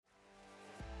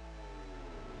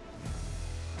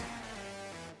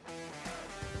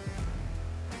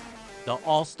The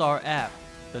All-Star app,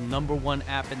 the number one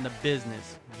app in the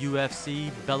business.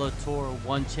 UFC, Bellator,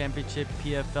 One Championship,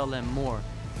 PFL, and more.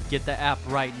 Get the app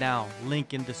right now.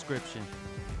 Link in description.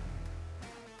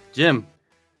 Jim,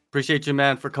 appreciate you,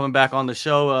 man, for coming back on the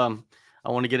show. I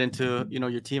want to get into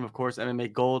your team, of course,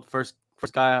 MMA Gold. First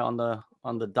guy on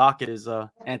the docket is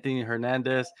Anthony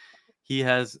Hernandez. He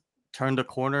has turned a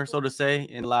corner, so to say,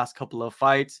 in the last couple of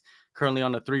fights. Currently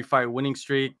on a 3-fight winning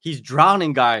streak. He's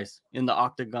drowning guys in the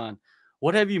octagon.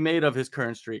 What have you made of his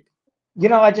current streak?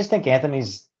 I just think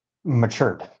Anthony's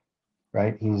matured,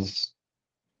 right?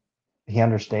 He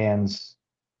understands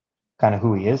kind of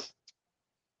who he is.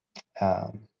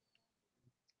 Um,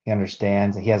 he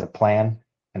understands that he has a plan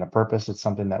and a purpose. It's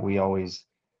something that we always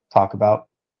talk about.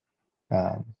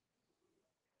 Um,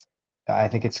 I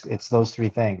think it's those three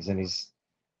things, and he's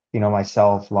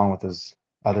myself along with his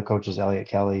other coaches, Elliot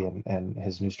Kelly and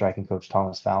his new striking coach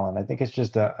Thomas Fallon. I think it's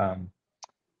just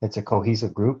it's a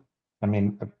cohesive group. I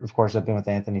mean, of course, I've been with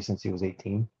Anthony since he was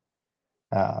 18.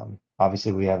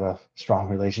 Obviously, we have a strong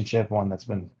relationship, one that's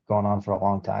been going on for a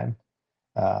long time.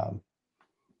 Um,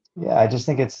 yeah, I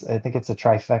think it's a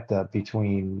trifecta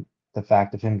between the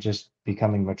fact of him just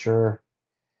becoming mature,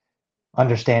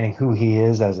 understanding who he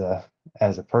is as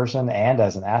a person and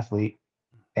as an athlete,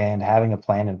 and having a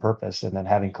plan and purpose, and then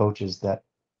having coaches that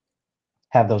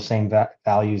have those same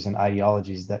values and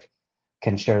ideologies that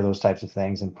can share those types of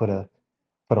things and put a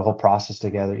whole process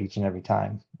together each and every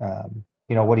time.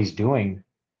 What he's doing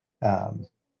um,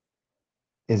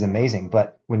 is amazing.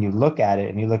 But when you look at it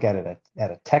and you look at it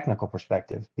at a technical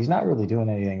perspective, he's not really doing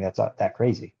anything that's that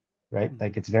crazy, right?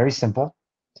 Like it's very simple.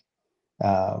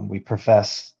 We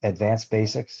profess advanced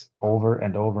basics over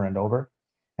and over and over,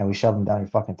 and we shove them down your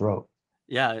fucking throat.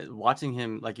 Yeah, watching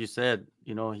him, like you said,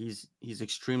 he's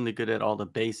extremely good at all the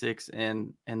basics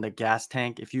and the gas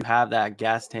tank. If you have that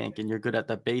gas tank and you're good at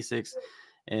the basics,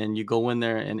 and you go in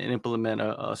there and implement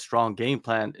a strong game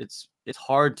plan, it's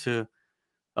hard to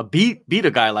beat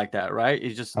a guy like that, right?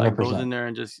 He just like goes 100%. in there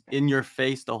and just in your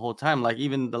face the whole time. Like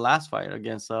even the last fight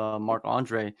against Mark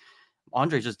Andre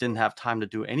just didn't have time to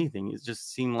do anything. It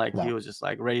just seemed like he No. was just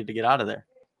like ready to get out of there.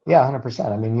 Yeah,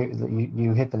 100%. I mean,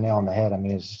 you hit the nail on the head. I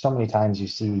mean, there's so many times you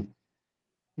see,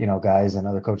 guys and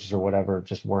other coaches or whatever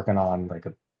just working on like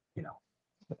you know,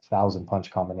 1,000 punch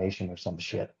combination or some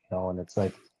shit, and it's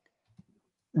like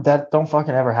that don't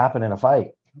fucking ever happen in a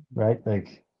fight, right?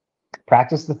 Like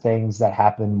practice the things that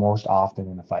happen most often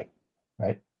in a fight,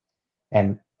 right?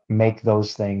 And make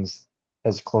those things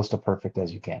as close to perfect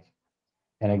as you can.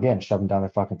 And again, shove them down their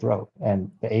fucking throat. And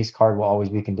the ace card will always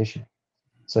be conditioning.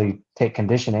 So you take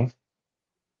conditioning,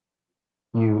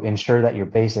 you ensure that your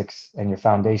basics and your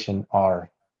foundation are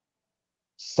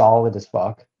solid as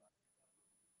fuck,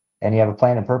 and you have a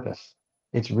plan and purpose.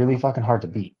 It's really fucking hard to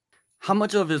beat. How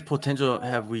much of his potential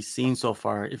have we seen so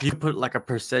far? If you put like a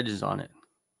percentage on it.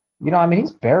 I mean,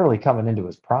 he's barely coming into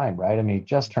his prime, right? I mean, he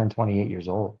just turned 28 years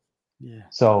old. Yeah.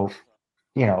 So,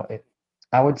 you know, it,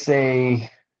 I would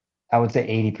say, I would say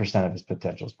 80% of his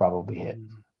potential is probably hit.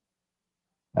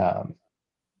 Um,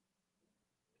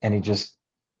 and he's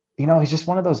just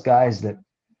one of those guys that,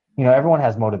 everyone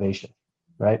has motivation,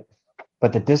 right?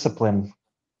 But the discipline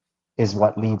is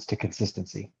what leads to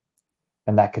consistency.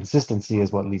 And that consistency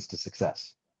is what leads to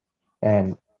success.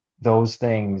 And those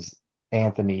things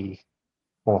Anthony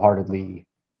wholeheartedly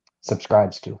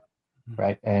subscribes to,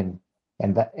 right? And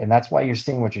that's why you're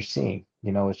seeing what you're seeing.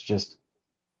 It's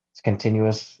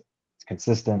continuous, it's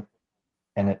consistent,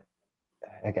 and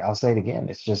I'll say it again,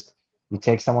 it's just you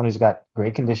take someone who's got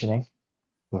great conditioning,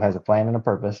 who has a plan and a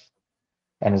purpose,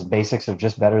 and his basics are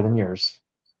just better than yours.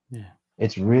 Yeah.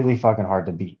 It's really fucking hard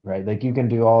to beat, right? Like you can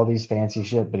do all these fancy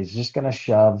shit, but he's just gonna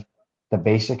shove the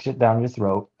basic shit down your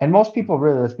throat. And most people,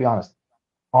 really, let's be honest,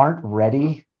 aren't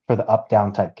ready for the up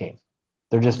down type game.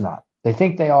 They're just not. They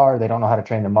think they are. They don't know how to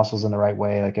train their muscles in the right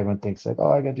way. Like everyone thinks, like,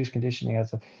 oh, I got to do conditioning.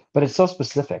 But it's so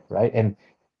specific, right? And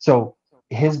so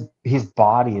his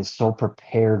body is so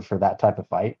prepared for that type of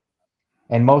fight,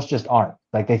 and most just aren't.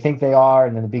 Like they think they are,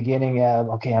 and in the beginning, yeah,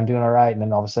 okay, I'm doing all right, and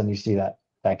then all of a sudden you see that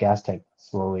gas tank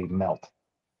slowly melt,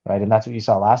 right? And that's what you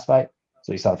saw last fight.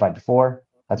 So you saw the fight before.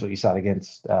 That's what you saw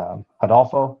against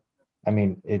Adolfo. I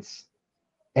mean,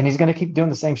 and he's going to keep doing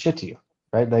the same shit to you,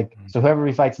 right? Like, so whoever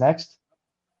he fights next,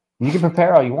 you can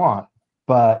prepare all you want,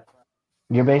 but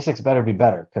your basics better be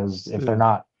better, because if they're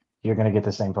not, you're going to get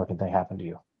the same fucking thing happen to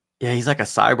you. Yeah, he's like a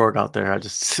cyborg out there.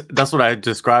 That's what I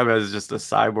describe as just a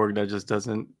cyborg that just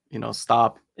doesn't,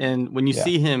 stop. And when you Yeah.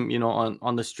 see him,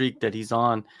 on the streak that he's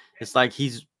on, it's like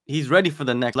he's ready for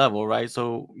the next level, right?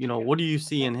 So, what do you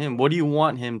see in him? What do you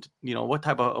want him to, what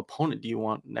type of opponent do you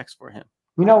want next for him?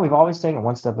 We've always taken it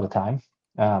one step at a time.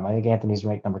 I think Anthony's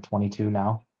ranked number 22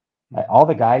 now. All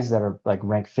the guys that are like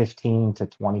ranked 15 to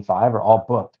 25 are all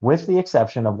booked, with the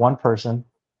exception of one person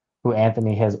who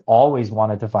Anthony has always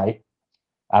wanted to fight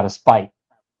out of spite,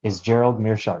 is Gerald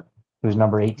Meerchaert, who's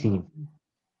number 18.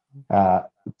 Uh,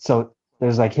 so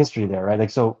there's like history there, right? Like,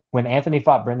 so when Anthony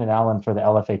fought Brendan Allen for the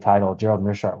LFA title, Gerald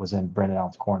Meerchaert was in Brendan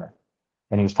Allen's corner,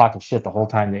 and he was talking shit the whole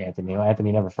time to Anthony.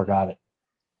 Anthony never forgot it.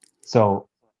 So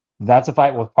that's a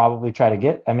fight we'll probably try to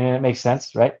get. I mean, it makes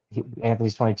sense, right?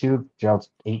 Anthony's 22, Gerald's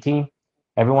 18.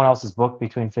 Everyone else is booked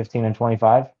between 15 and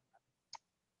 25.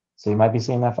 So you might be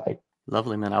seeing that fight.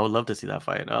 Lovely, man. I would love to see that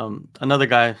fight. Another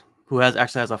guy who has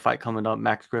a fight coming up,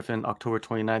 Max Griffin, October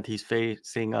 29th. He's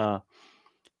facing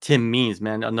Tim Means,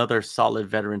 man, another solid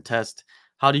veteran test.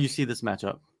 How do you see this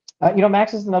matchup?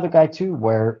 Max is another guy too,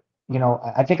 where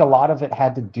I think a lot of it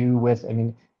had to do with. I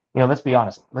mean, let's be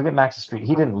honest. Look at Max's streak.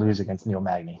 He didn't lose against Neil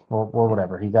Magny, or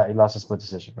whatever. He lost a split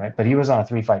decision, right? But he was on a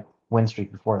 3-fight win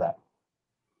streak before that.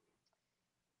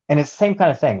 And it's the same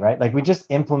kind of thing, right? Like, we just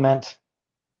implement.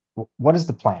 What is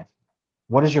the plan?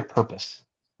 What is your purpose,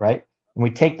 right? And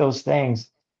we take those things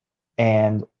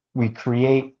and we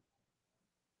create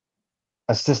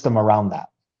a system around that,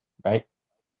 right?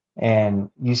 And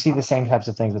you see the same types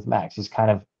of things with Max. He's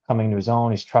kind of coming to his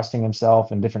own. He's trusting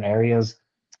himself in different areas.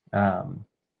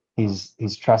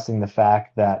 He's trusting the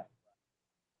fact that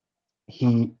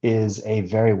he is a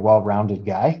very well-rounded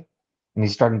guy, and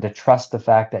he's starting to trust the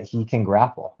fact that he can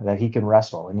grapple, that he can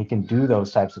wrestle, and he can do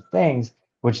those types of things,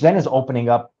 which then is opening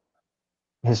up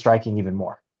his striking even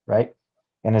more, right?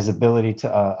 And his ability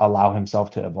to allow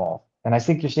himself to evolve. And I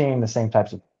think you're seeing the same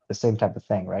type of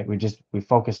thing, right? We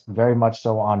focused very much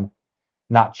so on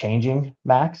not changing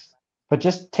Max, but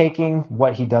just taking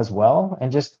what he does well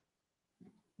and just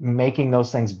making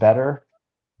those things better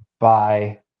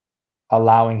by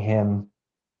allowing him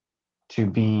to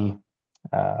be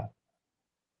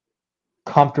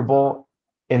comfortable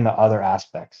in the other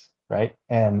aspects, right?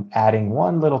 And adding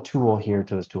one little tool here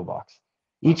to his toolbox.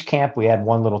 Each camp, we add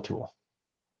one little tool,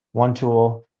 one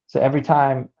tool. So every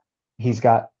time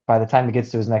by the time he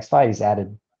gets to his next fight, he's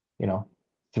added,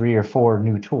 3 or 4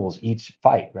 new tools each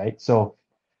fight, right? So,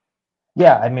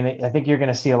 yeah, I mean, I think you're going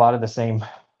to see a lot of the same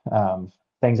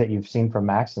things that you've seen from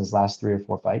Max in his last 3 or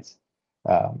 4 fights.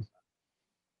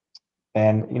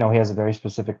 And, he has a very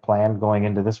specific plan going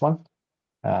into this one.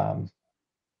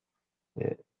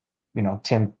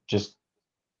 Tim just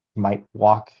might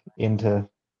walk into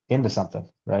something,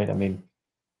 right? I mean,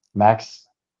 Max,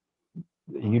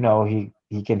 he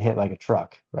can hit like a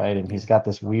truck, right? And he's got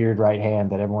this weird right hand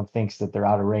that everyone thinks that they're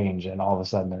out of range, and all of a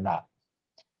sudden they're not.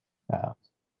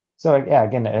 So yeah,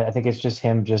 again, I think it's just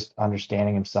him just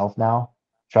understanding himself now,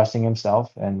 trusting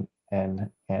himself, and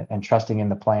trusting in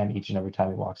the plan each and every time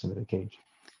he walks into the cage.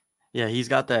 Yeah, he's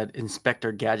got that Inspector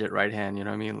Gadget right hand, you know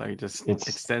what I mean? Like, just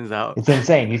extends out. It's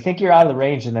insane. You think you're out of the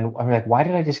range, and then I'm like, why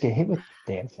did I just get hit with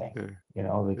the damn thing?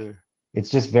 It's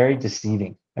just very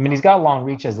deceiving. I mean, he's got a long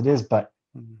reach as it is, but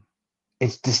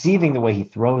it's deceiving the way he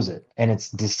throws it, and it's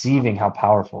deceiving how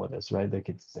powerful it is, right? Like,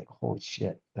 it's like, holy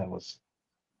shit, it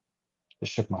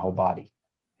shook my whole body,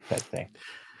 type thing.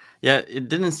 Yeah, it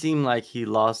didn't seem like he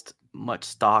lost much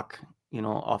stock,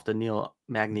 off the Neil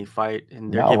Magny fight,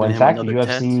 and they're giving him another the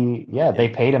UFC, test. they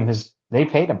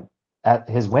paid him at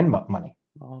his win money.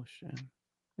 Oh shit.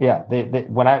 Yeah,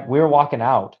 when we were walking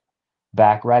out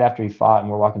back right after he fought, and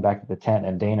we're walking back to the tent,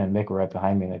 and Dana and Mick were right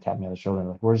behind me, and they tapped me on the shoulder and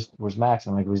like, where's Max?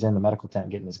 And I'm like, he was in the medical tent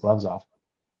getting his gloves off.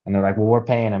 And they're like, well, we're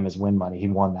paying him his win money. He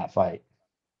won that fight.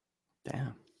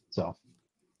 Damn. So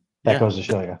that goes to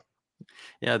show you.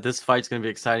 Yeah, this fight's gonna be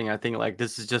exciting. I think like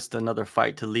this is just another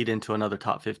fight to lead into another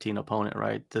top 15 opponent,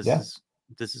 right? This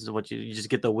is what you just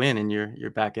get the win and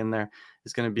you're back in there.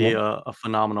 It's gonna be a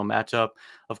phenomenal matchup.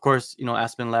 Of course,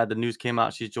 Aspen Ladd, the news came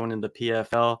out, she's joining the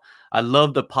PFL. I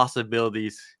love the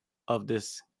possibilities of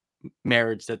this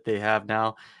marriage that they have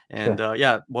now. And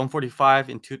 145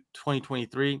 in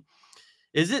 2023.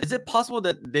 Is it possible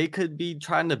that they could be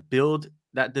trying to build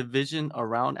that division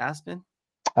around Aspen?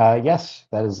 Yes,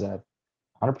 that is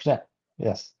 100%.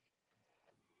 Yes.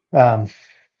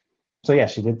 So yeah,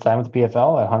 she did sign with the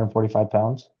PFL at 145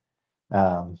 pounds.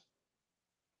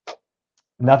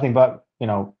 Nothing but,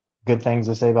 good things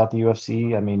to say about the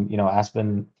UFC. I mean,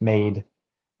 Aspen made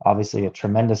obviously a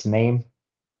tremendous name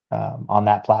on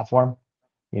that platform,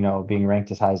 being ranked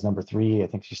as high as number 3. I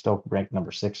think she's still ranked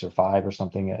number 6 or 5 or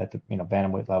something at the,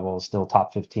 bantamweight level, still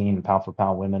top 15 pound for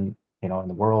pound women, in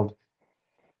the world.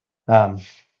 She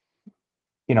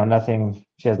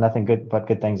has nothing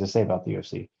good things to say about the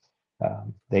UFC.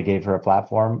 They gave her a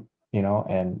platform,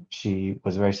 and she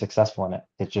was very successful in it.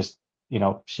 It's just,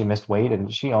 she missed weight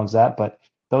and she owns that, but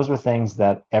those were things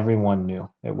that everyone knew.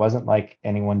 It wasn't like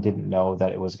anyone didn't know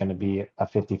that it was going to be a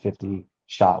 50-50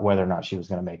 shot whether or not she was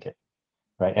going to make it,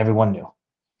 right? Everyone knew.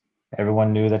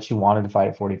 Everyone knew that she wanted to fight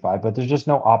at 45, but there's just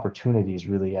no opportunities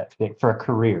really for a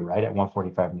career, right? At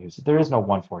 145 news. There is no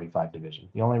 145 division.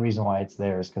 The only reason why it's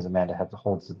there is because Amanda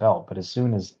holds the belt. But as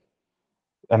soon as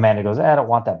Amanda goes, I don't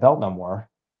want that belt no more,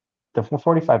 the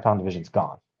 45-pound division's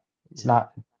gone. It's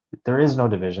not, there is no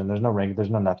division. There's no ring. There's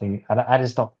no nothing. I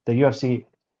just don't, the UFC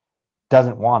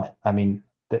doesn't want it. I mean,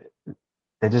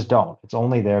 they just don't. It's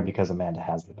only there because Amanda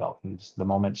has the belt. And the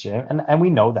moment and we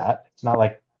know that. It's not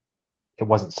like it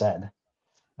wasn't said.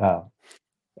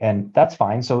 And that's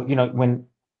fine. So, when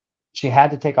she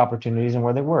had to take opportunities and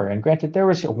where they were, and granted, there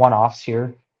was one-offs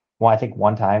here. Well, I think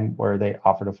one time where they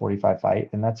offered a 45 fight,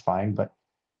 and that's fine, but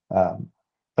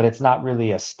it's not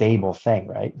really a stable thing,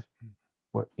 right?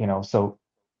 So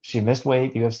she missed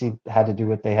weight. UFC had to do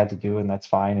what they had to do, and that's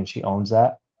fine, and she owns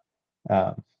that.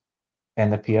 And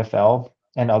the PFL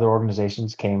and other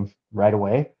organizations came right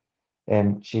away,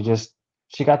 and she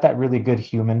got that really good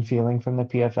human feeling from the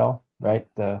PFL, right?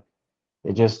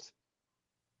 They just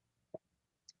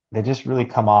really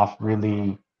come off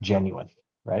really genuine,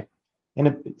 right? And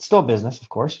it's still business, of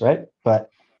course, right?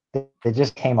 But they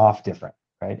just came off different,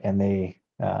 right? And they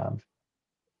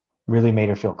really made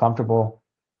her feel comfortable,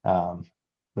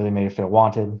 really made her feel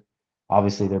wanted.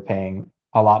 Obviously, they're paying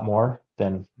a lot more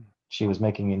than she was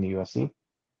making in the UFC.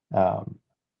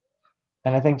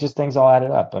 And I think just things all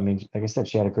added up. I mean, like I said,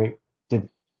 she had a great,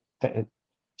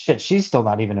 she's still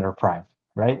not even in her prime,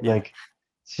 right? Yeah. Like,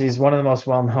 she's one of the most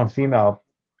well-known female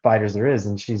fighters there is,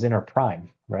 and she's in her prime,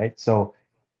 right? So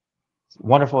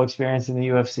wonderful experience in the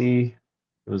UFC.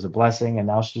 It was a blessing, and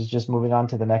now she's just moving on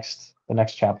to the next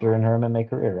chapter in her MMA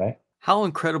career, right? How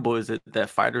incredible is it that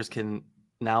fighters can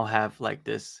now have like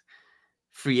this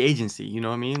free agency? You know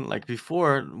what I mean? Like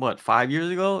before, 5 years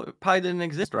ago, it probably didn't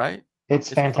exist, right? It's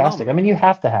It's fantastic. I phenomenal. mean, you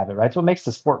have to have it, right? It's what makes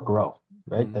the sport grow,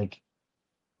 right? Mhm. Like,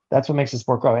 that's what makes the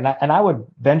sport grow. And I would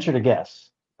venture to guess,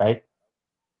 right?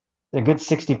 A good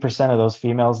 60% of those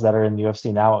females that are in the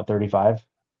UFC now at 35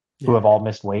 who Yeah. have all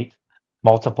missed weight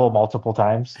multiple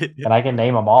times, Yeah. and I can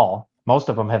name them all. Most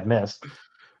of them have missed,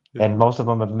 Yeah. and most of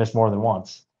them have missed more than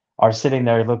once, are sitting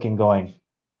there looking, going,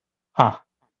 huh,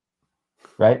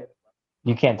 right?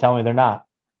 You can't tell me they're not.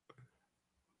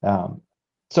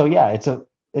 So yeah, it's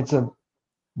a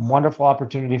wonderful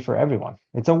opportunity for everyone.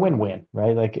 It's a win-win,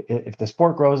 right? Like, if the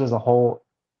sport grows as a whole,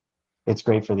 it's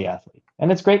great for the athlete,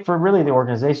 and it's great for really the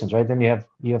organizations, right? Then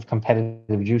you have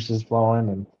competitive juices flowing,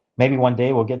 and maybe one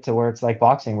day we'll get to where it's like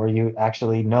boxing, where you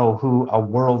actually know who a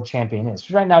world champion is.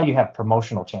 Right now, you have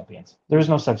promotional champions. There's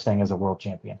no such thing as a world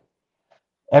champion.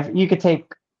 You could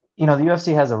take, the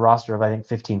UFC has a roster of, I think,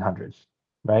 1,500,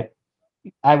 right?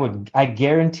 I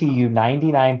guarantee you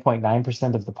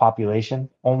 99.9% of the population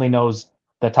only knows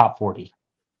the top 40,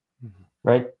 Mhm.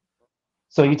 right?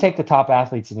 So you take the top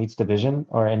athletes in each division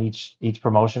or in each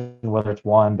promotion, whether it's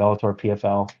one, Bellator,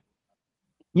 PFL,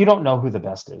 you don't know who the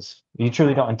best is. You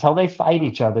truly don't. Until they fight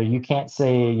each other, you can't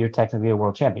say you're technically a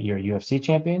world champion. You're a UFC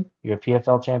champion, you're a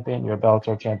PFL champion, you're a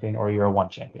Bellator champion, or you're a one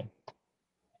champion.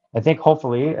 I think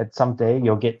hopefully at some day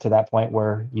you'll get to that point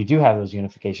where you do have those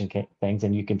unification things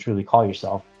and you can truly call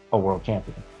yourself a world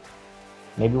champion.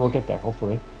 Maybe we'll get there.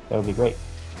 Hopefully, that would be great.